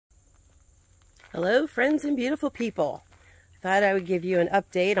Hello friends and beautiful people. Thought I would give you an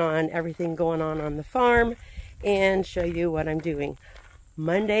update on everything going on the farm and show you what I'm doing.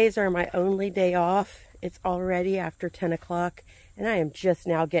 Mondays are my only day off. It's already after 10 o'clock and I am just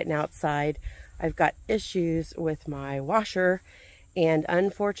now getting outside. I've got issues with my washer and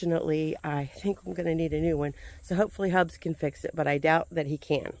unfortunately I think I'm going to need a new one. So hopefully Hubs can fix it, but I doubt that he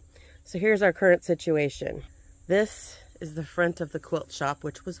can. So here's our current situation. This is the front of the quilt shop,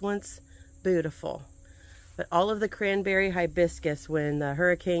 which was once beautiful, but all of the cranberry hibiscus, when the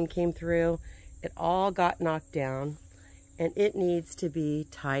hurricane came through, it all got knocked down and it needs to be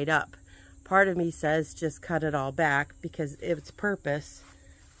tied up. Part of me says just cut it all back because its purpose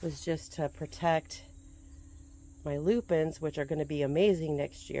was just to protect my lupins, which are going to be amazing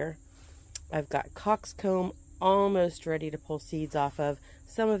next year. I've got coxcomb almost ready to pull seeds off of.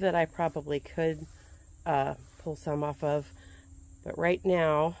 Some of it I probably could pull some off of, but right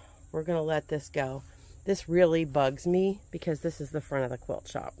now we're going to let this go. This really bugs me because this is the front of the quilt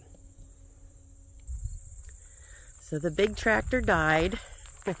shop. So the big tractor died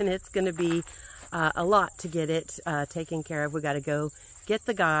and it's going to be a lot to get it taken care of. We got to go get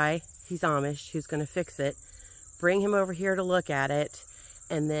the guy, he's Amish, who's going to fix it, bring him over here to look at it,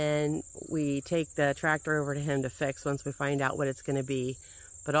 and then we take the tractor over to him to fix once we find out what it's going to be.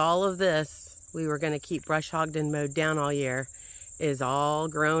 But all of this, we were going to keep brush hogged and mowed down all year, is all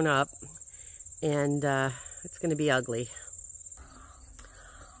grown up and it's going to be ugly.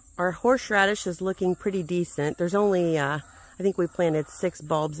 Our horseradish is looking pretty decent. There's only I think we planted 6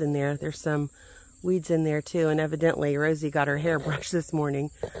 bulbs in there. There's some weeds in there too, and evidently Rosie got her hair brushed this morning.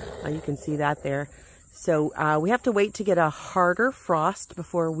 You can see that there. So we have to wait to get a harder frost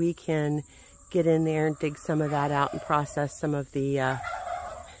before we can get in there and dig some of that out and process some of the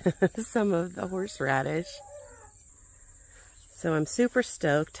some of the horseradish. So I'm super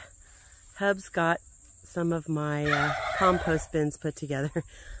stoked. Hub's got some of my compost bins put together.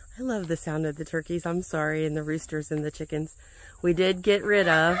 I love the sound of the turkeys, I'm sorry, and the roosters and the chickens. We did get rid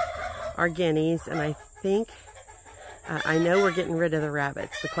of our guineas, and I think, I know we're getting rid of the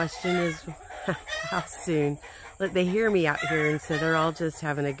rabbits. The question is, how soon? Look, they hear me out here, and so they're all just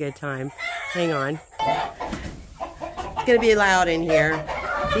having a good time. Hang on. It's going to be loud in here.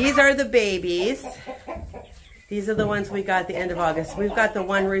 These are the babies. These are the ones we got at the end of August. We've got the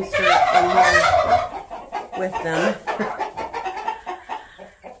one rooster in here with them.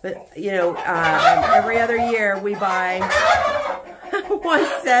 But, you know, every other year we buy one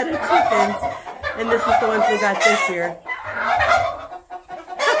set of chickens, and this is the ones we got this year.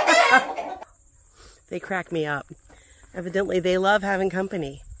 They crack me up. Evidently, they love having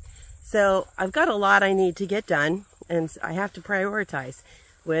company. So I've got a lot I need to get done, and I have to prioritize.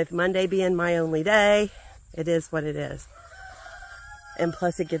 With Monday being my only day, it is what it is. And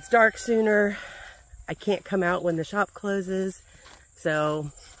plus it gets dark sooner. I can't come out when the shop closes.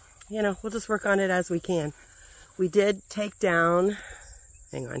 So, you know, we'll just work on it as we can. We did take down,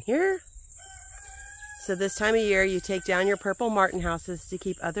 hang on here. So this time of year, you take down your purple martin houses to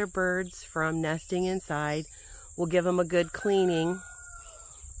keep other birds from nesting inside. We'll give them a good cleaning.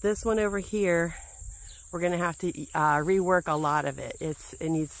 This one over here, we're gonna have to rework a lot of it. It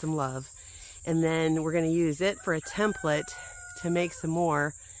needs some love. And then we're going to use it for a template to make some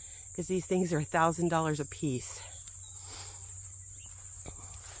more, because these things are $1,000 a piece.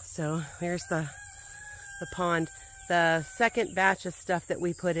 So there's the pond. The second batch of stuff that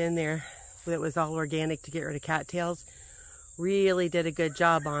we put in there that was all organic to get rid of cattails really did a good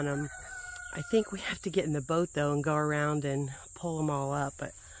job on them. I think we have to get in the boat though and go around and pull them all up,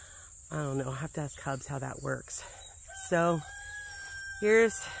 but I don't know. I'll have to ask Hubs how that works. So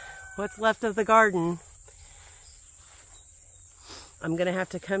here's what's left of the garden. I'm gonna have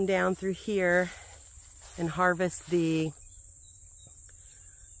to come down through here and harvest the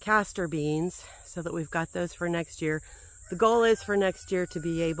castor beans so that we've got those for next year. The goal is for next year to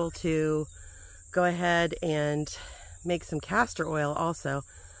be able to go ahead and make some castor oil also.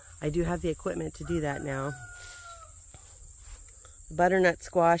 I do have the equipment to do that now. Butternut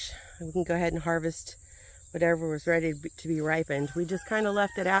squash, we can go ahead and harvest whatever was ready to be ripened. We just kind of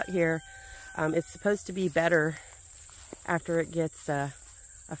left it out here. It's supposed to be better after it gets a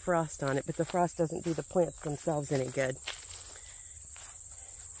frost on it, but the frost doesn't do the plants themselves any good.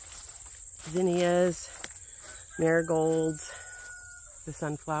 Zinnias, marigolds, the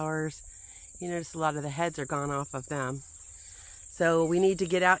sunflowers. You notice a lot of the heads are gone off of them. So we need to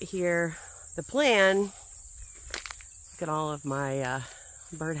get out here. The plan, look at all of my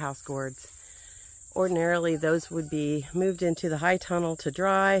birdhouse gourds. Ordinarily, those would be moved into the high tunnel to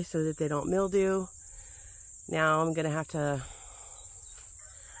dry so that they don't mildew. Now I'm going to have to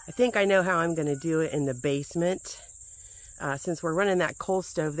I think I know how I'm going to do it in the basement. Since we're running that coal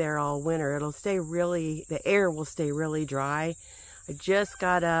stove there all winter, it'll stay really, the air will stay really dry. I just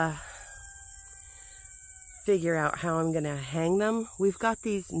gotta figure out how I'm gonna hang them. We've got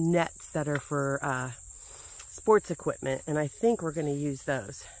these nets that are for sports equipment, and I think we're gonna use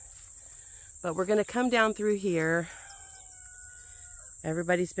those. But we're gonna come down through here.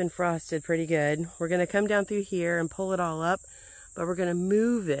 Everybody's been frosted pretty good. We're gonna come down through here and pull it all up, but we're gonna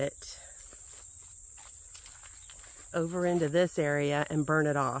move it over into this area and burn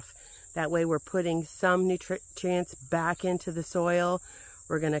it off. That way we're putting some nutrients back into the soil.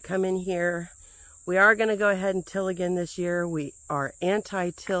 We're going to come in here. We are going to go ahead and till again this year. We are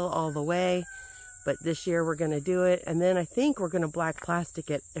anti-till all the way, but this year we're going to do it. And then I think we're going to black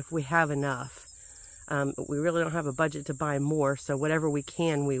plastic it if we have enough. We really don't have a budget to buy more, so whatever we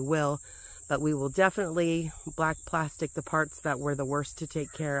can, we will. But we will definitely black plastic the parts that were the worst to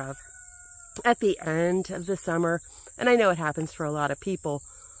take care of at the end of the summer. And I know it happens for a lot of people.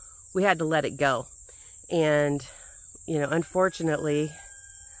 We had to let it go. And, you know, unfortunately,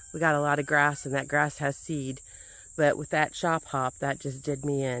 we got a lot of grass, and that grass has seed. But with that shop hop, that just did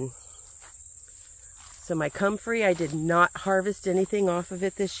me in. So my comfrey, I did not harvest anything off of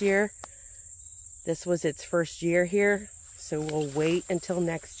it this year. This was its first year here, so we'll wait until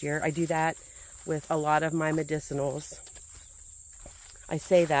next year. I do that with a lot of my medicinals. I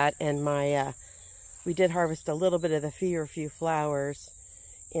say that, and my we did harvest a little bit of the few flowers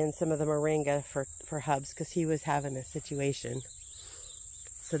in some of the moringa for Hubs, because he was having a situation.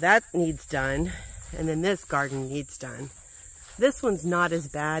 So that needs done, and then this garden needs done. This one's not as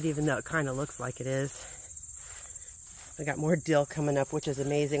bad, even though it kind of looks like it is. I got more dill coming up, which is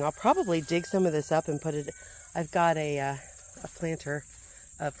amazing. I'll probably dig some of this up and put it. I've got a planter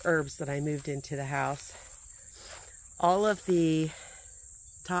of herbs that I moved into the house. All of the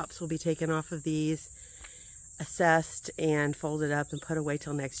tops will be taken off of these, assessed and folded up and put away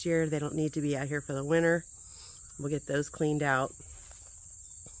till next year. They don't need to be out here for the winter. We'll get those cleaned out.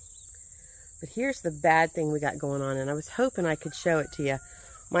 But here's the bad thing we got going on, and I was hoping I could show it to you.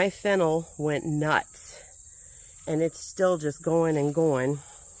 My fennel went nuts, and it's still just going and going.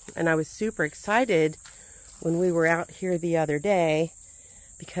 And I was super excited when we were out here the other day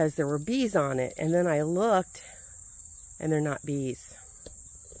because there were bees on it. And then I looked, and they're not bees.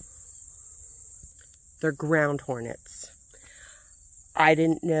 They're ground hornets. I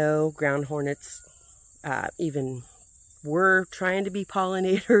didn't know ground hornets even were trying to be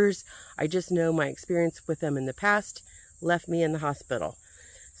pollinators. I just know my experience with them in the past left me in the hospital.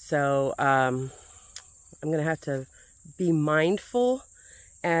 So I'm going to have to be mindful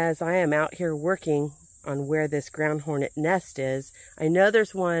as I am out here working on where this ground hornet nest is. I know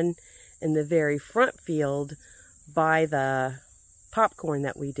there's one in the very front field by the popcorn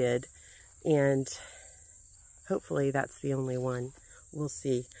that we did, and hopefully that's the only one. We'll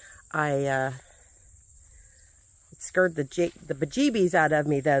see. It scared the bejeebies out of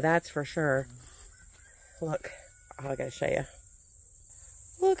me, though, that's for sure. Look, I gotta show you.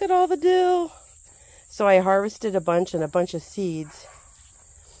 Look at all the dill. So I harvested a bunch and a bunch of seeds.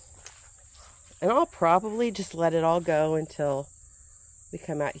 And I'll probably just let it all go until we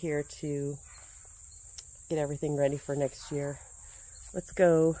come out here to get everything ready for next year. Let's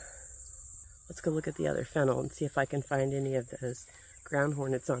go look at the other fennel and see if I can find any of those ground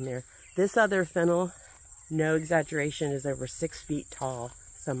hornets on there. This other fennel, no exaggeration, is over 6 feet tall,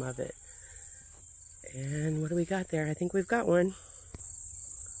 some of it. And what do we got there? I think we've got one.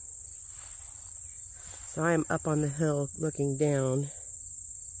 So I am up on the hill looking down.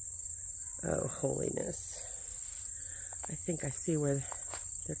 Oh, holiness. I think I see where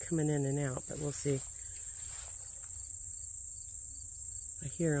they're coming in and out, but we'll see. I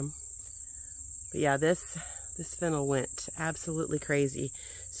hear them. But yeah, this fennel went absolutely crazy.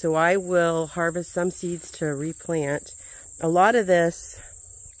 So I will harvest some seeds to replant. A lot of this,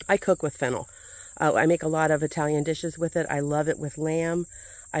 I cook with fennel. I make a lot of Italian dishes with it. I love it with lamb.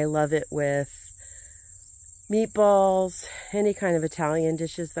 I love it with meatballs, any kind of Italian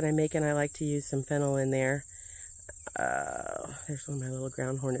dishes that I make, and I like to use some fennel in there. There's one of my little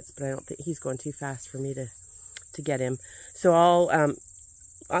ground hornets, but I don't think he's going too fast for me to get him. So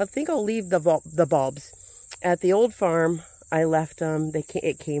I think I'll leave the bulbs. At the old farm, I left them.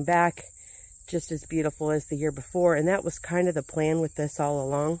 It came back just as beautiful as the year before, and that was kind of the plan with this all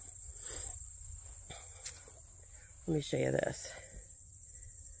along. Let me show you this.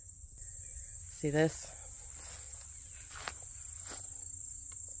 See this?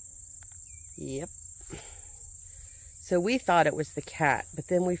 Yep. So we thought it was the cat, but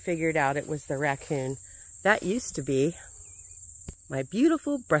then we figured out it was the raccoon. That used to be my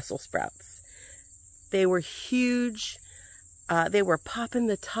beautiful Brussels sprouts. They were huge. They were popping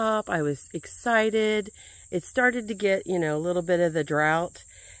the top. I was excited. It started to get, you know, a little bit of the drought,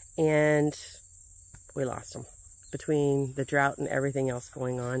 and we lost them between the drought and everything else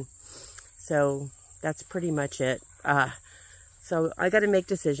going on. So that's pretty much it. So I got to make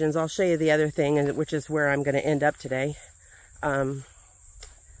decisions. I'll show you the other thing, which is where I'm going to end up today.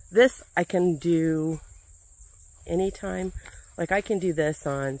 This I can do anytime. Like, I can do this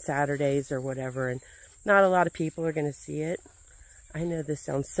on Saturdays or whatever, and not a lot of people are going to see it. I know this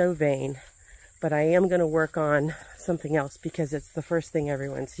sounds so vain, but I am going to work on something else because it's the first thing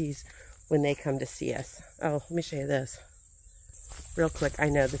everyone sees when they come to see us. Oh, let me show you this real quick. I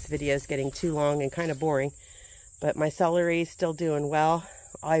know this video is getting too long and kind of boring, but my celery is still doing well.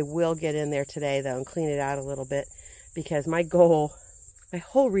 I will get in there today, though, and clean it out a little bit, because my goal, my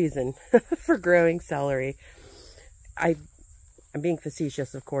whole reason for growing celery, I'm being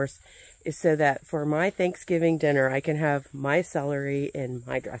facetious, of course, is so that for my Thanksgiving dinner, I can have my celery in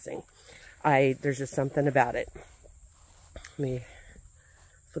my dressing. There's just something about it. Let me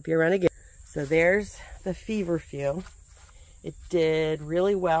flip you around again. So there's the feverfew. It did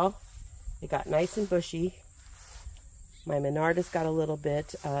really well. It got nice and bushy. My Monarda's got a little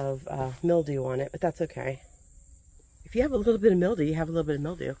bit of mildew on it, but that's okay. If you have a little bit of mildew, you have a little bit of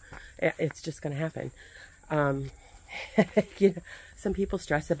mildew. It's just going to happen. You know, some people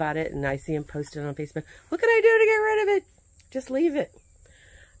stress about it, and I see them post it on Facebook. What can I do to get rid of it? Just leave it.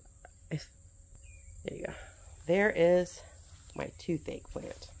 There you go. There is my toothache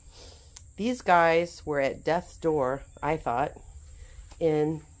plant. These guys were at death's door, I thought,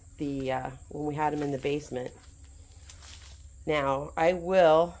 in the when we had them in the basement. Now, I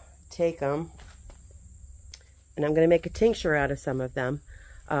will take them, and I'm going to make a tincture out of some of them,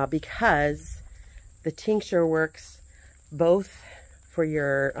 because the tincture works both for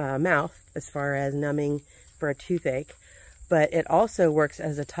your mouth as far as numbing for a toothache, but it also works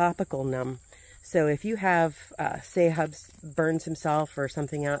as a topical numb. So if you have, say Hubs burns himself or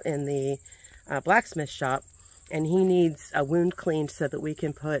something out in the blacksmith shop, and he needs a wound cleaned so that we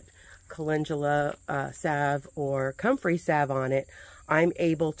can put calendula salve or comfrey salve on it, I'm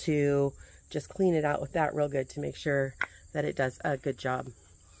able to just clean it out with that real good to make sure that it does a good job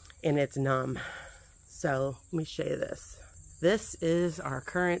and it's numb. So let me show you this. This is our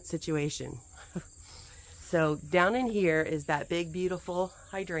current situation. So down in here is that big beautiful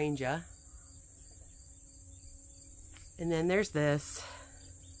hydrangea, and then there's this,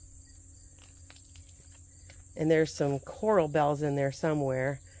 and there's some coral bells in there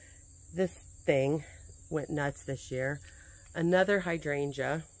somewhere. This thing went nuts this year. Another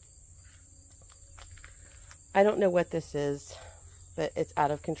hydrangea. I don't know what this is, but it's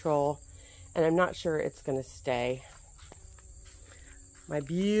out of control, and I'm not sure it's going to stay. My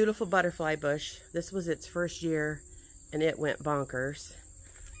beautiful butterfly bush. This was its first year, and it went bonkers.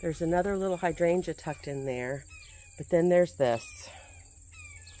 There's another little hydrangea tucked in there, but then there's this.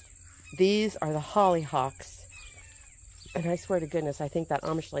 These are the hollyhocks. And I swear to goodness, I think that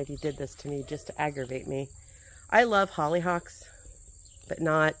Amish lady did this to me just to aggravate me. I love hollyhocks, but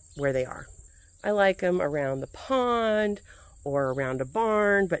not where they are. I like them around the pond or around a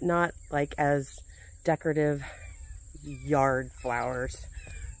barn, but not like as decorative yard flowers.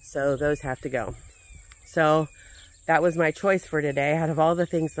 So those have to go. So that was my choice for today. Out of all the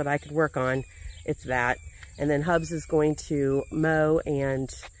things that I could work on, it's that. And then Hubs is going to mow, and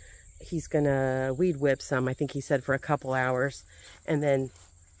he's gonna weed whip some, I think he said, for a couple hours, and then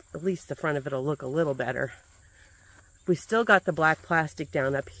at least the front of it will look a little better. We still got the black plastic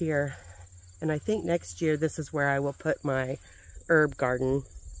down up here, and I think next year this is where I will put my herb garden.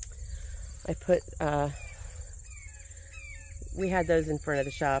 I put we had those in front of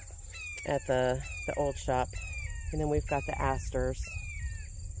the shop at the old shop, and then we've got the asters.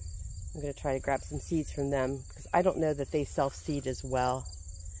 I'm going to try to grab some seeds from them, because I don't know that they self-seed as well.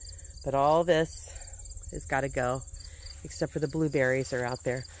 But all this has got to go, except for the blueberries are out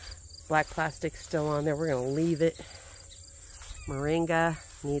there. Black plastic's still on there. We're going to leave it. Moringa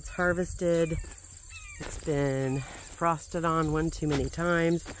needs harvested. It's been frosted on one too many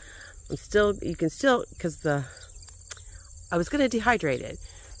times. You can still, because I was going to dehydrate it.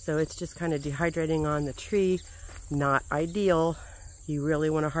 So it's just kind of dehydrating on the tree. Not ideal. You really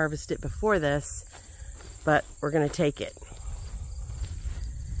want to harvest it before this, but we're going to take it.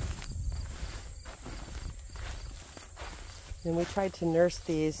 And we tried to nurse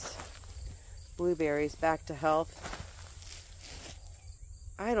these blueberries back to health.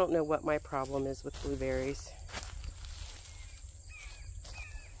 I don't know what my problem is with blueberries,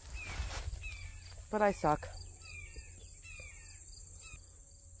 but I suck.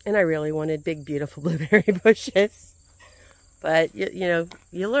 And I really wanted big, beautiful blueberry bushes. But, you know,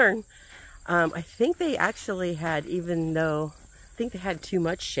 you learn. I think they actually had, even though, I think they had too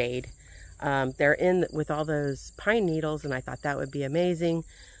much shade. They're in with all those pine needles, and I thought that would be amazing.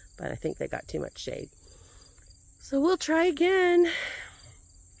 But I think they got too much shade. So we'll try again.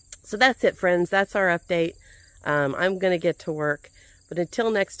 So that's it, friends. That's our update. I'm going to get to work. But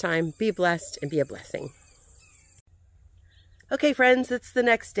until next time, be blessed and be a blessing. Okay, friends, it's the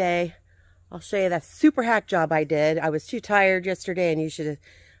next day. I'll show you that super hack job I did. I was too tired yesterday, and you should have,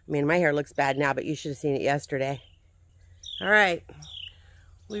 I mean, my hair looks bad now, but you should have seen it yesterday. All right.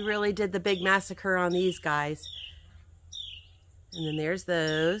 We really did the big massacre on these guys. And then there's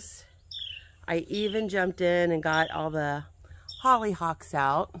those. I even jumped in and got all the hollyhocks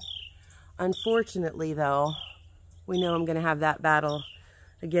out. Unfortunately, though, we know I'm going to have that battle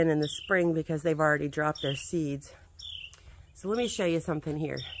again in the spring because they've already dropped their seeds. So let me show you something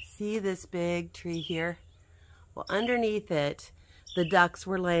here. See this big tree here? Well, underneath it, the ducks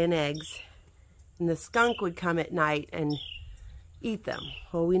were laying eggs, and the skunk would come at night and eat them.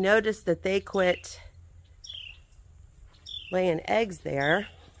 Well, we noticed that they quit laying eggs there.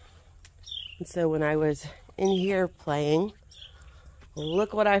 And so when I was in here playing,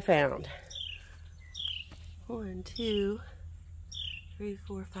 look what I found. 1, 2, 3,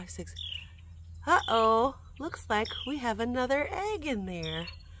 4, 5, 6. Uh-oh, looks like we have another egg in there.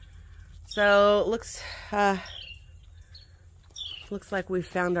 So looks like we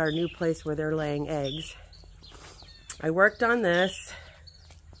found our new place where they're laying eggs. I worked on this.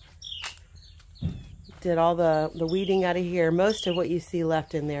 Did all the weeding out of here. Most of what you see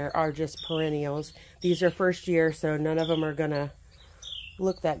left in there are just perennials. These are first year, so none of them are gonna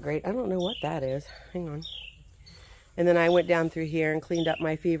look that great. I don't know what that is. Hang on. And then I went down through here and cleaned up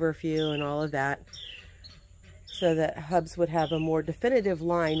my feverfew and all of that so that Hubs would have a more definitive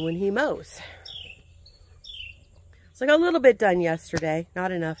line when he mows. So I got a little bit done yesterday,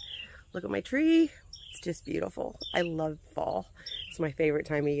 not enough. Look at my tree. It's just beautiful. I love fall. It's my favorite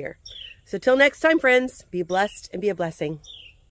time of year. So till next time, friends, be blessed and be a blessing.